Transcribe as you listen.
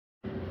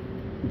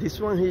This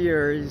one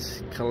here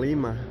is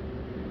Kalima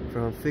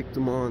from Fig du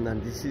Monde,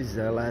 and this is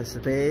the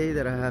last day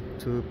that I have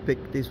to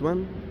pick this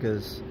one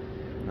because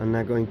I'm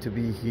not going to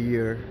be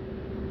here.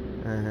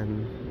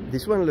 And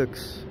this one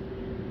looks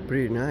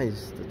pretty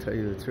nice, to tell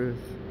you the truth.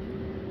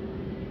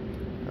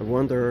 I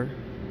wonder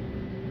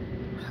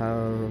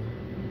how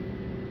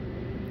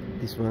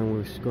this one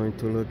was going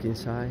to look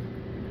inside.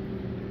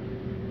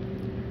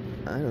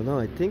 I don't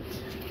know. I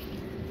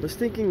was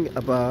thinking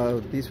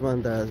about this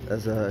one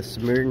as a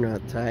Smyrna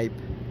type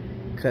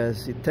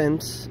because it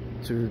tends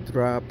to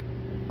drop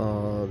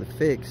the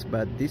figs,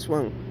 but this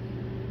one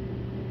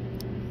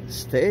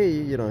stay,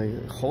 you know,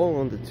 hold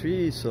on the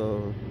tree.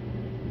 So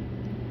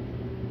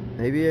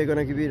maybe I'm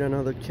gonna give it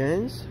another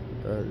chance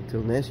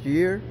till next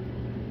year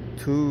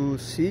to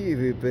see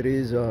if it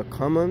is a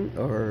common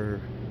or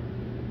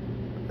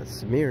a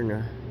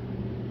Smyrna.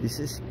 This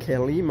is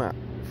Kalima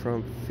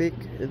from Fig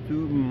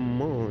du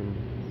Monde.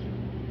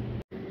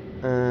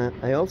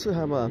 I also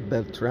have a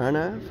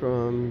Beltrana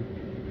from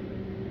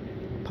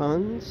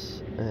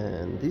Pons,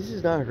 and this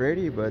is not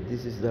ready, but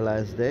this is the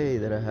last day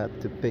that I have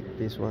to pick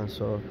this one.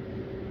 So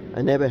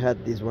I never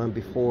had this one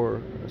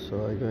before,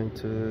 so I'm going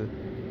to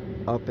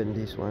open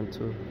this one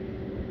too.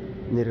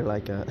 Needed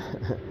like a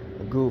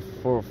good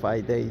 4 or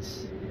 5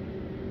 days.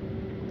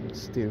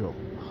 It's still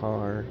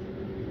hard,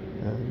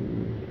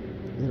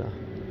 and you know,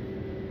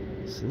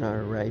 it's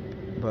not ripe,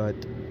 but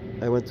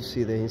I want to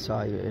see the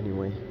inside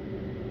anyway,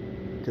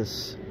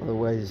 because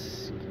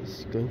otherwise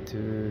it's going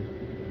to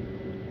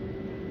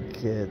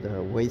get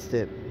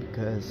wasted,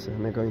 because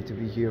I'm not going to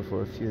be here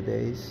for a few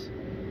days.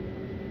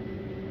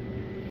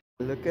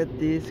 Look at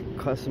this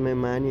Cosme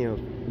Manio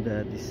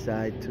that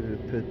decide to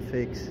put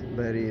figs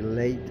very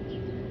late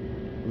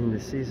in the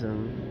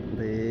season.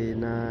 They're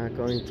not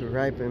going to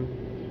ripen.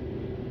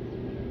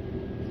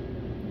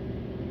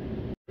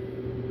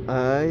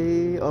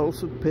 I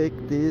also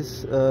picked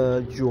this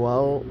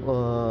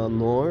Joao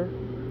Noir.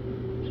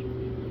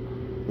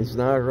 It's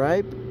not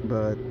ripe,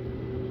 but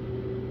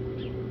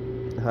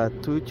I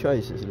had two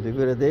choices: leave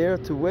it there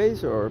to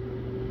waste, or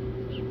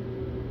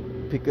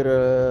pick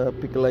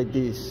it like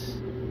this.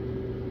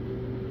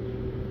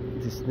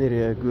 This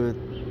needed a good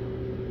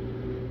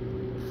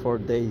 4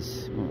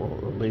 days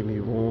more, maybe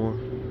more.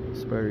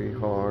 It's very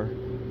hard,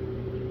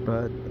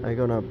 but I'm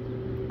gonna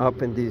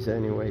open this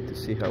anyway to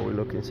see how we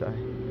look inside.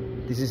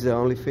 This is the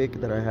only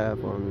fig that I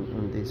have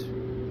on this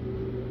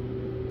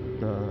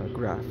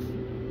graph.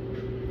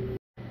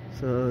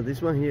 So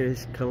this one here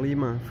is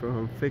Kalima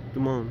from Fig du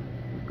Monde.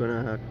 I'm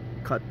gonna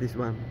cut this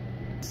one.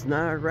 It's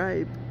not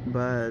ripe,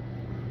 but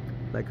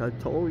like I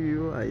told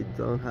you, I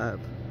don't have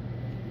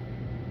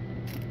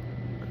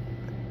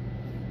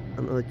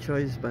another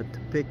choice but to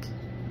pick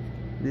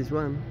this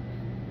one.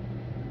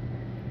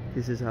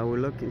 This is how we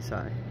look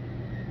inside.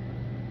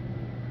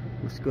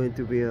 It's going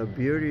to be a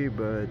beauty,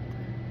 but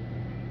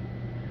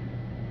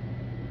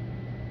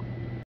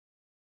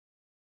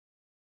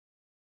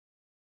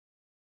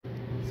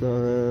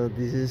so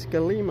this is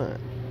Kalima.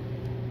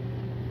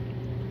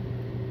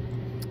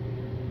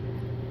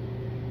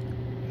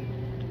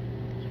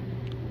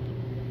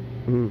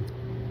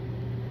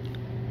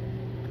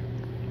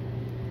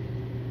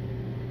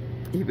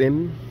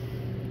 Even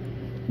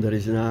there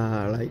is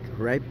not like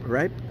ripe,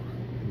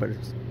 but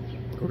it's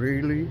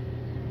really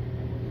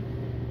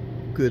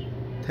good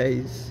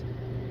taste,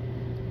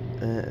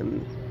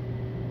 and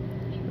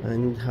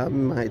I'm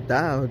having my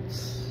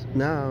doubts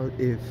now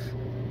if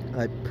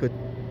I put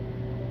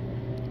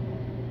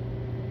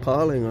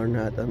pollen or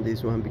not on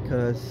this one,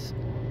 because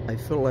I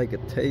feel like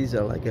it tastes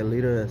like a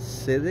little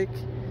acidic.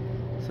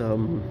 So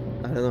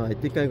I don't know. I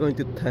think I'm going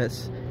to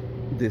test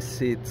the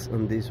seeds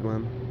on this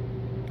one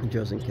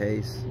just in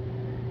case,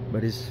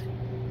 but it's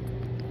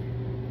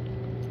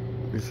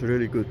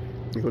really good.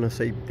 I'm gonna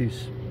save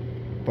this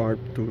part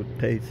to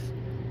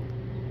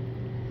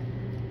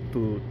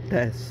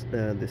test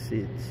the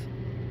seeds.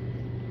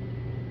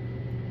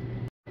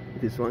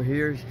 This one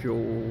here is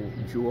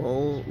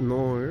Joao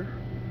Noir.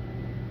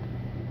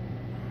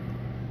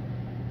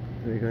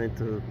 We're going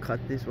to cut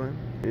this one.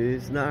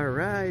 It's not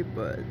right,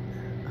 but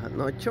I had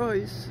no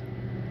choice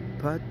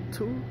but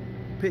to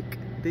pick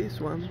this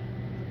one.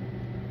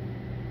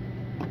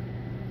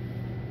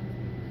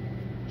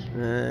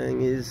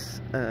 And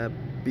it's a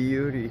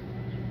beauty.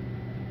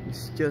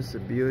 It's just a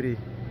beauty.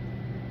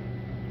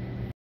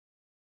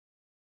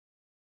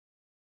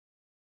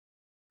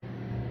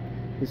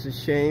 It's a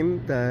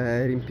shame that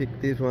I didn't pick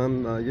this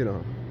one, you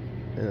know,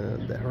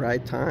 the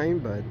right time,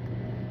 but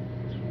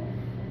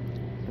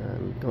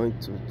I'm going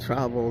to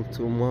travel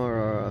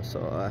tomorrow, so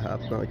I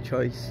have no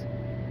choice.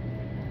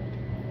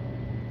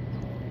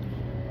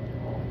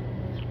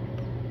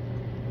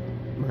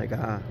 My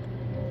God.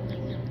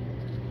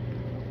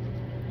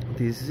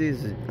 This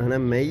is an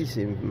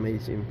amazing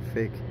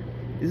fig.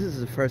 This is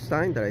the first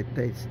time that I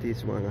taste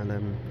this one,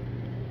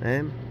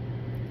 and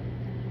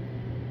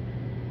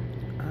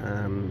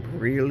I'm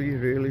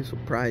really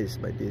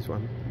surprised by this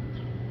one.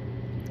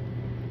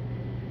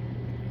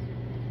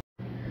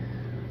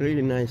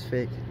 Really nice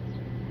fig.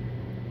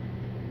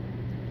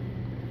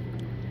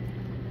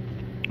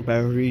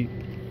 very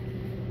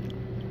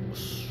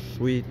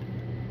sweet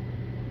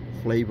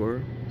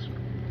flavor,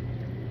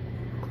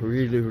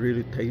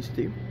 really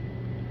tasty.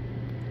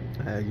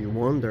 You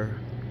wonder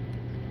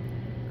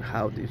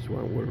how this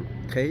one will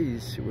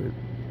taste when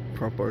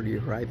properly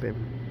ripened,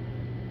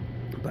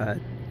 but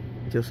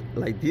just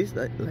like this,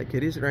 like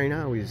it is right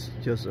now, is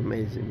just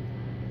amazing.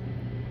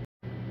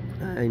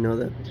 I know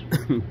that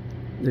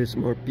there's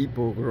more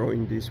people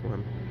growing this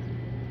one,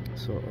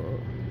 so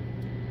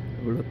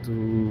I would like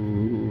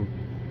to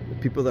the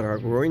people that are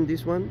growing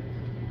this one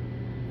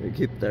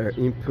give their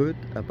input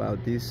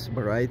about this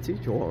variety,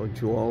 Joel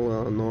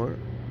Nor.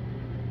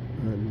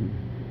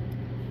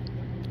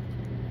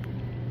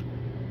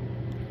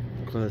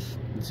 Because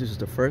this is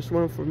the first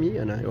one for me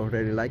and I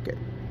already like it.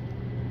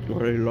 I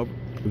already love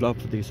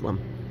this one.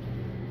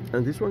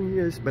 And this one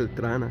here is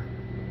Beltrana.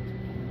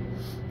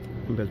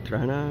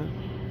 Beltrana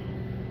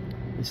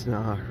is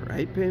not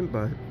ripened,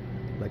 but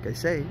like I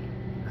say,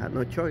 I had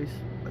no choice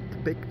but to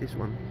pick this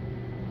one.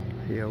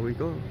 Here we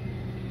go.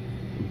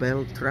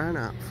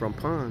 Beltrana from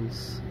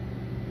Ponce.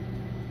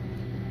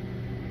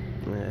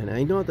 And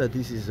I know that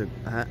this is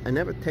I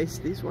never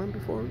tasted this one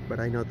before, but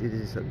I know this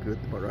is a good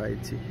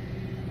variety.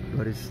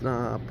 But it's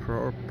not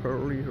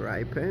properly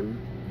ripened.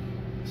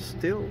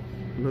 Still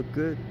look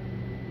good.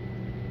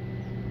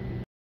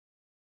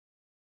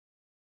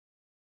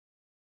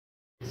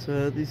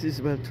 So this is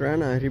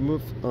Beltrana. I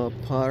removed a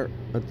part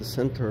at the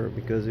center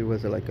because it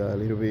was like a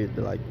little bit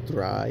like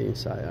dry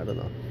inside. I don't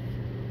know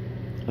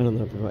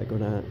if I'm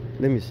gonna,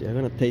 let me see, I'm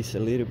gonna taste a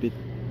little bit.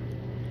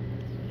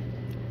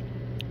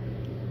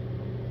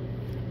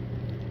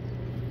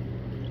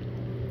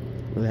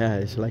 Yeah,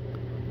 it's like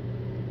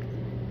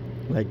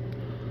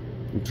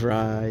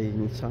dry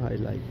inside,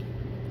 like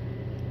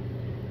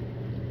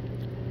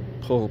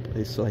pulp.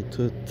 It's like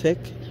too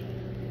thick.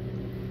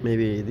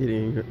 Maybe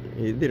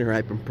it didn't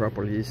ripen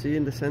properly. You see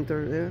in the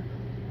center there?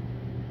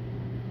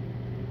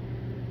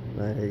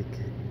 Like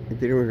it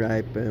didn't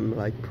ripen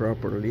like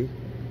properly.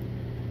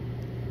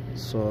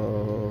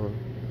 So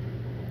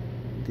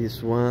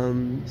this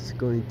one is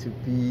going to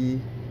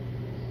be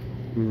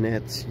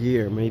next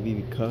year, maybe,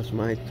 because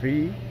my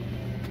tree,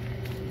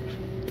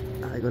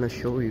 I'm gonna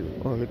show you.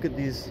 Oh, look at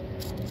this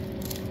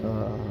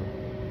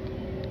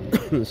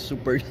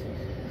super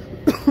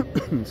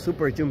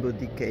jumbo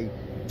decay.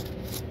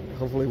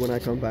 Hopefully when I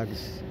come back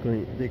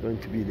they're going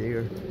to be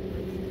there.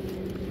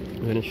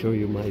 I'm gonna show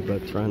you my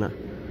Beltrana.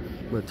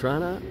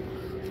 Beltrana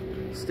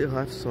still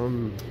has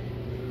some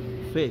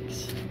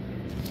figs.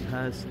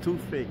 Has 2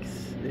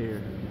 figs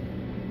there,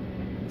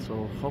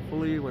 so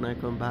hopefully when I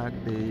come back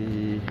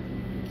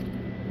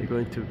they're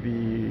going to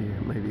be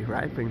maybe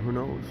ripening, who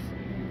knows.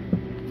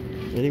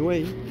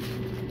 Anyway,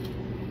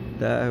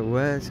 that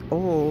was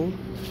all.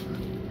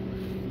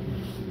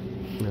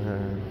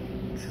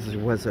 This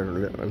was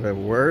the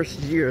worst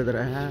year that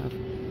I have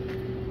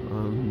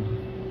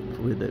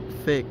with the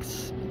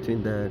figs,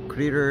 between the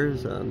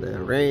critters and the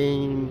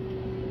rain.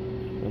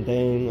 And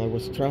then I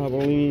was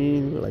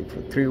traveling like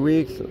for 3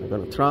 weeks. I'm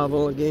gonna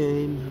travel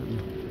again.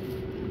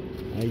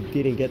 I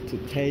didn't get to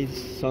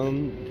taste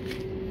some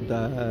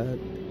that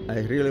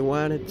I really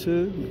wanted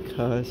to,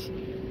 because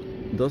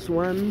those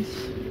ones,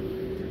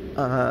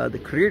 the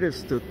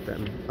critters took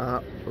them.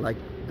 Like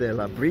the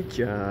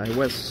Labrija, I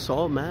was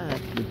so mad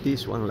with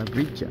this one,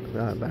 Labrija.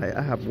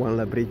 I have one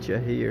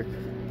Labrija here.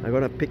 I'm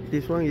gonna pick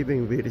this one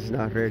even if it is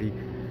not ready.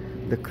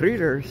 The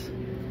critters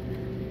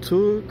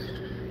took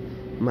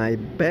my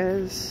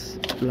best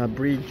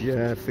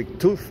Labrija fig,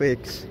 2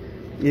 figs.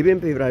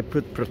 Even if I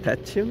put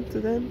protection to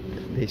them,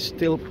 they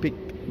still pick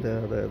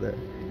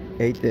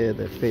ate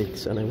the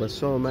figs, and I was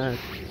so mad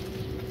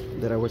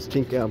that I was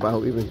thinking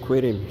about even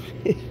quitting.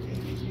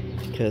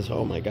 Because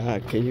oh my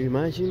god, can you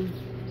imagine?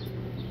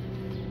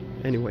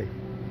 Anyway,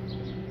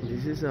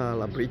 this is a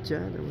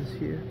Labrija that was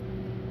here.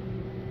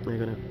 I'm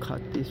gonna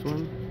cut this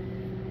one.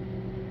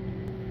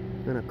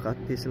 I'm gonna cut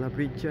this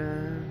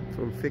Labrija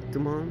from fig to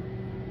mom.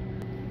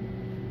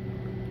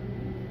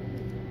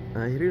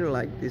 I really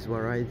like this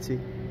variety.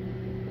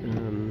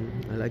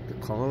 I like the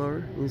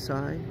color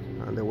inside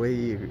and the way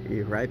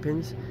it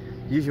ripens.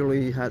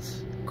 Usually it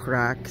has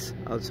cracks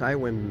outside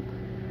when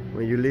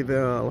you leave it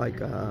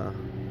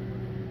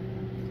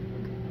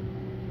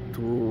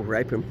to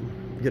ripen,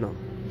 you know.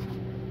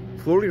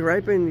 Fully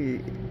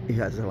ripened, it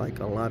has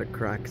like a lot of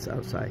cracks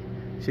outside.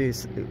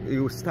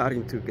 It was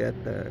starting to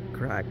get the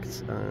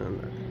cracks on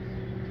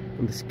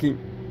the skin.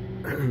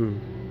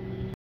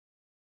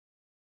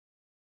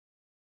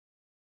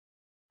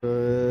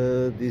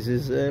 This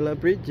is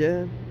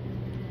Labrija.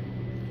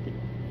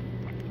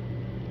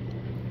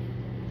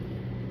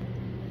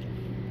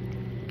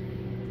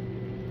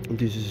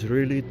 This is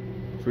really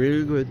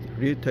good,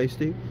 really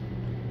tasty.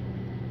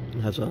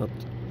 It has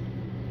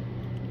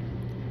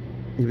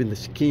even the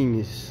skin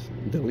is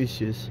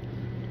delicious,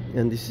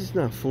 and this is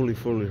not fully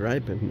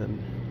ripened.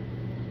 And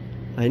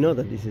I know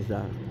that this is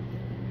a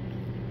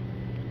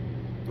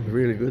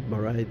really good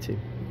variety.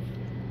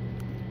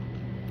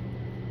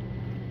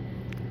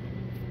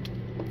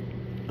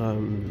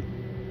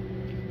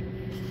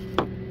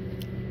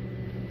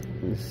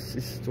 This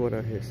is what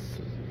I is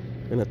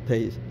gonna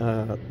taste.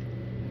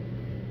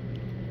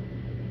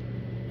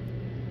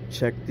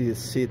 Check the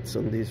seats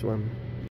on this one.